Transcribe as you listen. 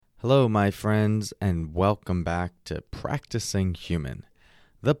Hello, my friends, and welcome back to Practicing Human,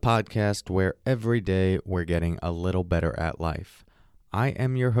 the podcast where every day we're getting a little better at life. I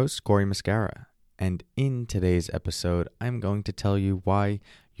am your host, Corey Mascara, and in today's episode, I'm going to tell you why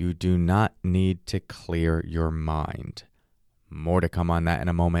you do not need to clear your mind. More to come on that in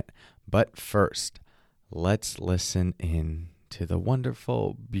a moment, but first, let's listen in to the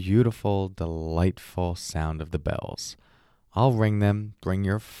wonderful, beautiful, delightful sound of the bells. I'll ring them, bring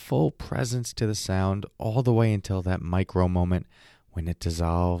your full presence to the sound all the way until that micro moment when it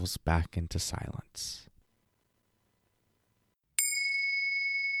dissolves back into silence.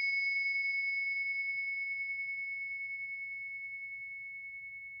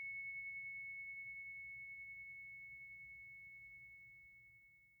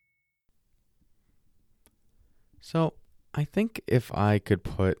 So, I think if I could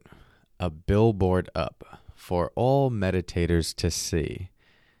put a billboard up for all meditators to see,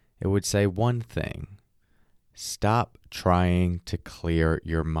 it would say one thing: stop trying to clear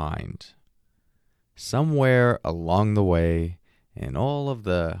your mind. Somewhere along the way, in all of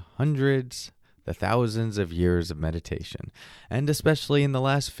the hundreds, the thousands of years of meditation, and especially in the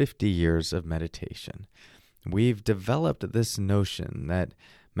last 50 years of meditation, we've developed this notion that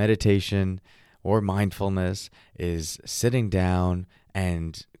meditation or mindfulness is sitting down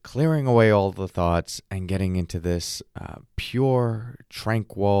and clearing away all the thoughts and getting into this pure,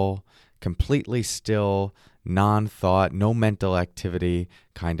 tranquil, completely still, non-thought, no mental activity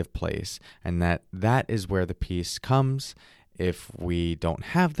kind of place. And that is where the peace comes. If we don't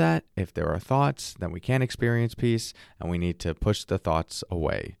have that, if there are thoughts, then we can't experience peace, and we need to push the thoughts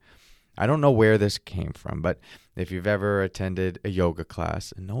away. I don't know where this came from, but if you've ever attended a yoga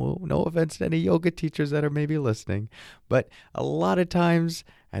class, no offense to any yoga teachers that are maybe listening, but a lot of times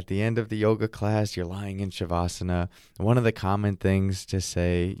at the end of the yoga class, you're lying in Shavasana. One of the common things to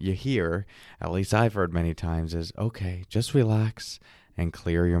say you hear, at least I've heard many times, is, okay, just relax and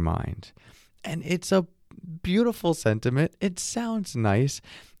clear your mind. And it's a beautiful sentiment. It sounds nice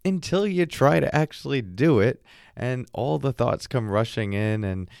until you try to actually do it, and all the thoughts come rushing in,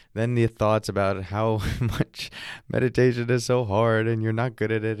 and then the thoughts about how much meditation is so hard and you're not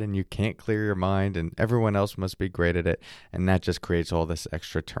good at it and you can't clear your mind and everyone else must be great at it, and that just creates all this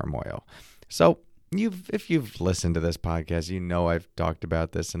extra turmoil. So if you've listened to this podcast, you know I've talked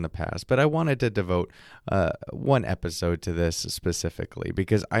about this in the past, but I wanted to devote one episode to this specifically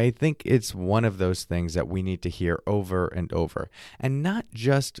because I think it's one of those things that we need to hear over and over, and not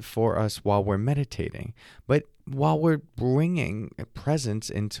just for us while we're meditating, but while we're bringing presence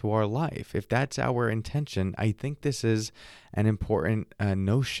into our life. If that's our intention, I think this is an important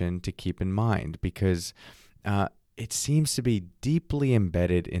notion to keep in mind because it seems to be deeply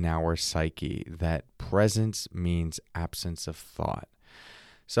embedded in our psyche that presence means absence of thought.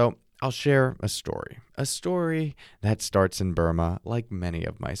 So I'll share a story that starts in Burma, like many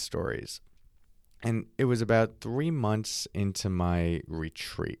of my stories. And it was about 3 months into my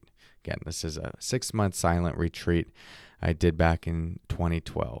retreat. Again, this is a 6-month silent retreat I did back in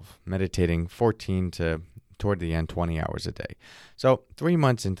 2012, meditating 14 to, toward the end, 20 hours a day. So 3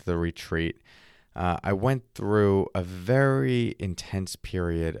 months into the retreat, I went through a very intense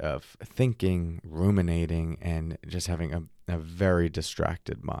period of thinking, ruminating, and just having a very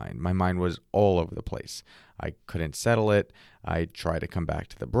distracted mind. My mind was all over the place. I couldn't settle it. I tried to come back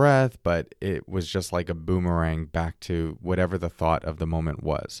to the breath, but it was just like a boomerang back to whatever the thought of the moment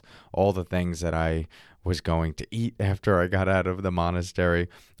was. All the things that I was going to eat after I got out of the monastery,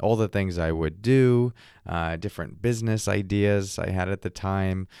 all the things I would do, different business ideas I had at the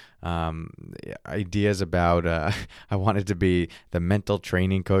time, ideas about I wanted to be the mental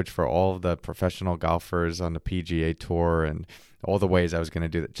training coach for all of the professional golfers on the PGA Tour, and all the ways I was going to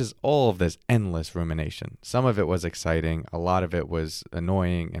do that. Just all of this endless rumination. Some of it was exciting. A lot of it was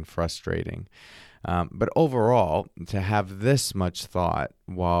annoying and frustrating. But overall, to have this much thought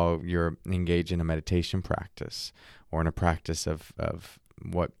while you're engaged in a meditation practice or in a practice of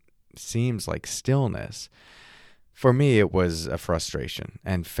what seems like stillness, for me, it was a frustration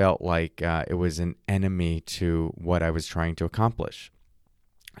and felt like it was an enemy to what I was trying to accomplish.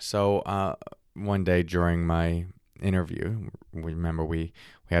 So one day during my interview, remember we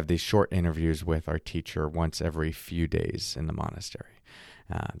have these short interviews with our teacher once every few days in the monastery.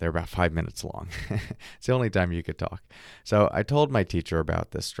 They're about 5 minutes long. It's the only time you could talk. So I told my teacher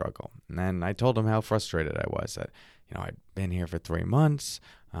about this struggle, and I told him how frustrated I was that, I'd been here for 3 months.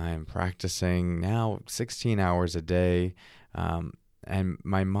 I'm practicing now 16 hours a day, and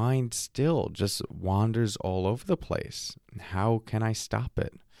my mind still just wanders all over the place. How can I stop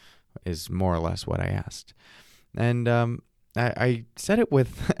it? Is more or less what I asked. And I said it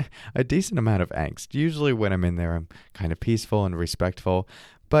with a decent amount of angst. Usually when I'm in there, I'm kind of peaceful and respectful.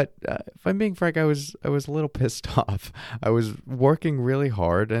 But if I'm being frank, I was a little pissed off. I was working really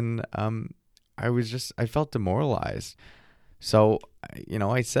hard, and I felt demoralized. So,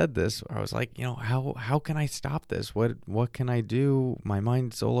 I said this. I was like, how can I stop this? What can I do? My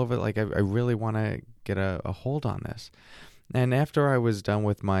mind's all over. Like, I really want to get a hold on this. And after I was done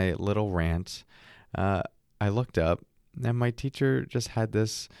with my little rant, I looked up, and my teacher just had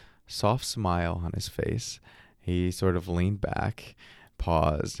this soft smile on his face. He sort of leaned back,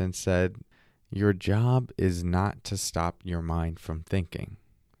 paused, and said, "Your job is not to stop your mind from thinking.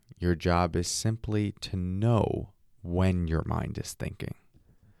 Your job is simply to know when your mind is thinking."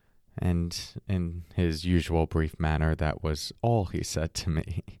 And in his usual brief manner, that was all he said to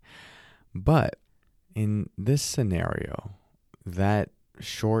me. But in this scenario, that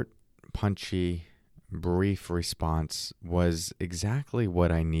short, punchy, brief response was exactly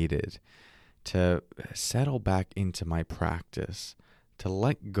what I needed to settle back into my practice, to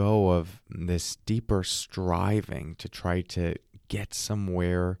let go of this deeper striving to try to get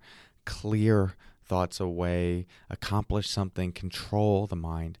somewhere, clear thoughts away, accomplish something, control the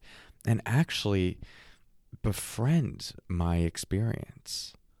mind, and actually befriend my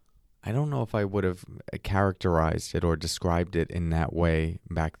experience. I don't know if I would have characterized it or described it in that way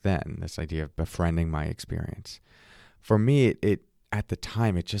back then, this idea of befriending my experience. For me, it at the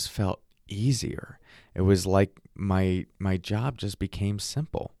time, it just felt easier. It was like my job just became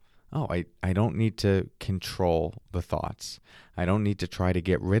simple. Oh, I don't need to control the thoughts. I don't need to try to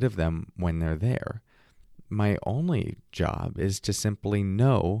get rid of them when they're there. My only job is to simply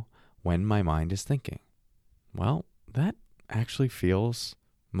know when my mind is thinking. Well, that actually feels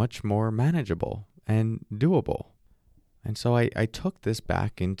much more manageable and doable. And so I took this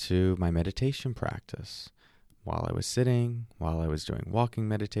back into my meditation practice. While I was sitting, while I was doing walking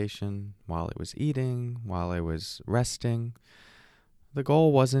meditation, while I was eating, while I was resting. The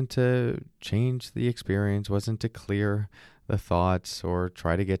goal wasn't to change the experience, wasn't to clear the thoughts or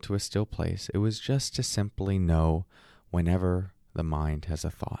try to get to a still place. It was just to simply know whenever the mind has a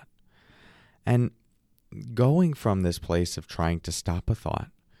thought. And going from this place of trying to stop a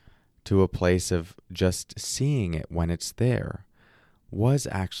thought to a place of just seeing it when it's there was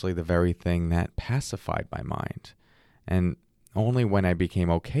actually the very thing that pacified my mind. And only when I became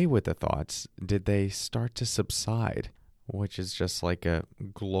okay with the thoughts did they start to subside, which is just like a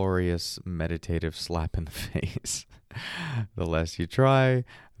glorious meditative slap in the face. The less you try,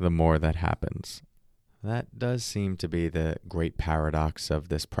 the more that happens. That does seem to be the great paradox of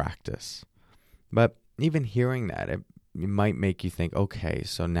this practice. But even hearing that, it might make you think, okay,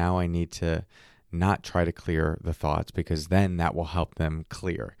 so now I need to not try to clear the thoughts because then that will help them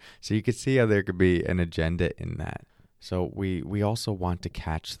clear. So you could see how there could be an agenda in that. So we also want to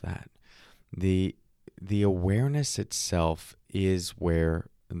catch that. The awareness itself is where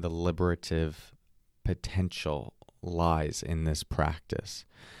the liberative potential lies in this practice.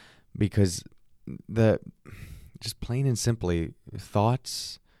 Because just plain and simply,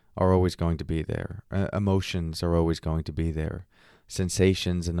 thoughts are always going to be there. Emotions are always going to be there.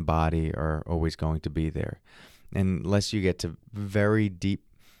 Sensations in the body are always going to be there. Unless you get to very deep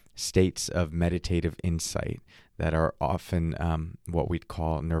states of meditative insight that are often what we'd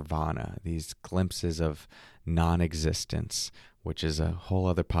call nirvana, these glimpses of non-existence, which is a whole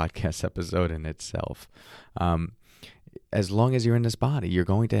other podcast episode in itself. As long as you're in this body, you're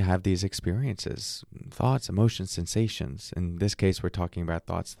going to have these experiences, thoughts, emotions, sensations. In this case, we're talking about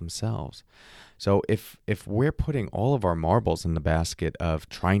thoughts themselves. So if we're putting all of our marbles in the basket of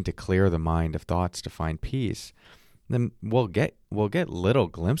trying to clear the mind of thoughts to find peace, then we'll get little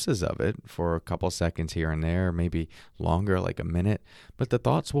glimpses of it for a couple seconds here and there, maybe longer, like a minute, but the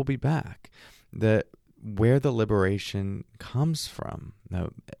thoughts will be back. Where the liberation comes from,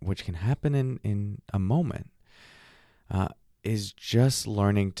 which can happen in a moment, is just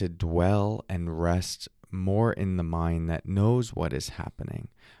learning to dwell and rest more in the mind that knows what is happening,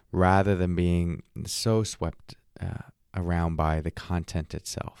 rather than being so swept around by the content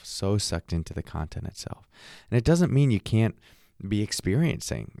itself, so sucked into the content itself. And it doesn't mean you can't be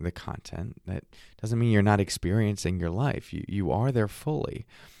experiencing the content. That doesn't mean you're not experiencing your life. You are there fully,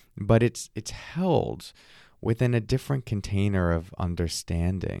 but it's held within a different container of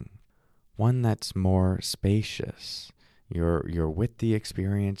understanding, one that's more spacious. You're with the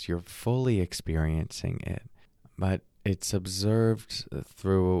experience, you're fully experiencing it, but it's observed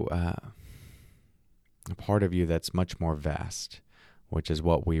through a part of you that's much more vast, which is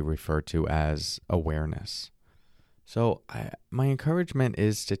what we refer to as awareness. So my encouragement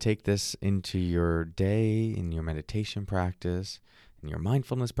is to take this into your day, in your meditation practice, in your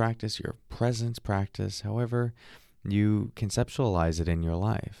mindfulness practice, your presence practice, however you conceptualize it in your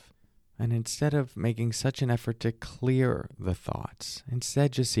life. And instead of making such an effort to clear the thoughts,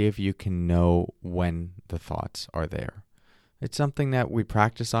 instead just see if you can know when the thoughts are there. It's something that we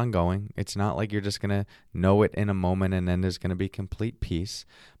practice ongoing. It's not like you're just going to know it in a moment and then there's going to be complete peace.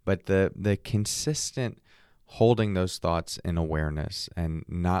 But the consistent holding those thoughts in awareness and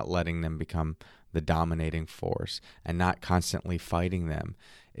not letting them become the dominating force and not constantly fighting them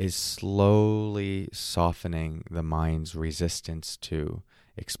is slowly softening the mind's resistance to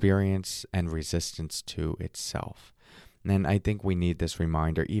experience and resistance to itself. And I think we need this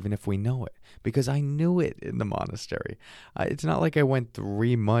reminder, even if we know it, because I knew it in the monastery. It's not like I went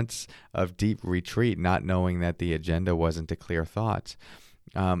 3 months of deep retreat not knowing that the agenda wasn't to clear thoughts.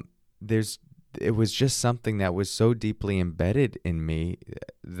 It was just something that was so deeply embedded in me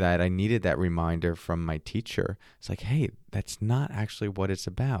that I needed that reminder from my teacher. It's like, hey, that's not actually what it's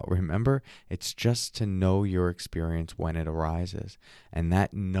about. Remember, it's just to know your experience when it arises. And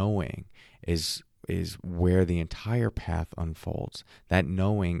that knowing is where the entire path unfolds. That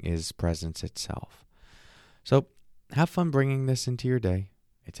knowing is presence itself. So have fun bringing this into your day.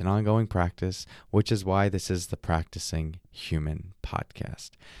 It's an ongoing practice, which is why this is the Practicing Human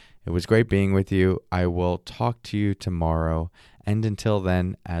podcast. It was great being with you. I will talk to you tomorrow. And until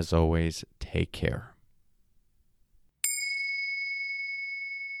then, as always, take care.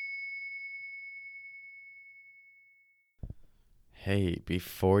 Hey,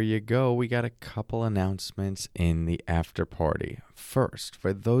 before you go, we got a couple announcements in the after party. First,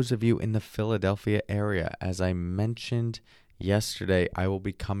 for those of you in the Philadelphia area, as I mentioned yesterday, I will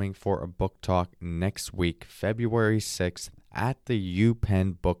be coming for a book talk next week, February 6th, at the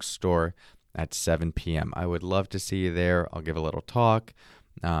UPenn bookstore at 7 p.m. I would love to see you there. I'll give a little talk,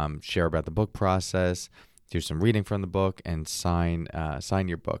 share about the book process, do some reading from the book, and sign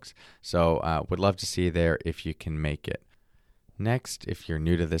your books. So would love to see you there if you can make it. Next, if you're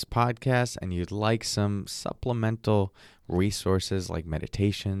new to this podcast and you'd like some supplemental resources like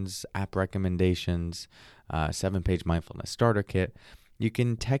meditations, app recommendations, 7-page mindfulness starter kit, you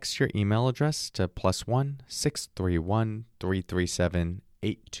can text your email address to +1 631 337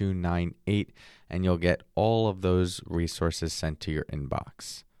 8298 and you'll get all of those resources sent to your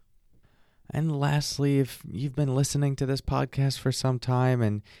inbox. And lastly, if you've been listening to this podcast for some time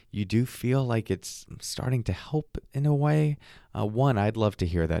and you do feel like it's starting to help in a way, one, I'd love to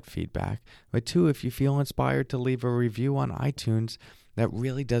hear that feedback. But two, if you feel inspired to leave a review on iTunes, that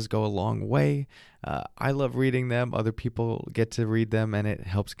really does go a long way. I love reading them. Other people get to read them, and it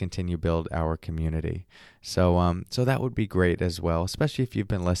helps continue build our community. So that would be great as well, especially if you've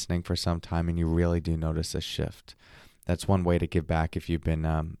been listening for some time and you really do notice a shift. That's one way to give back if you've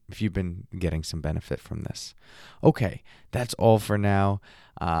been getting some benefit from this. Okay, that's all for now.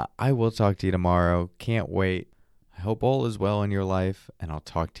 I will talk to you tomorrow. Can't wait. I hope all is well in your life, and I'll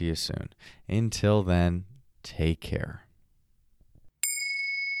talk to you soon. Until then, take care.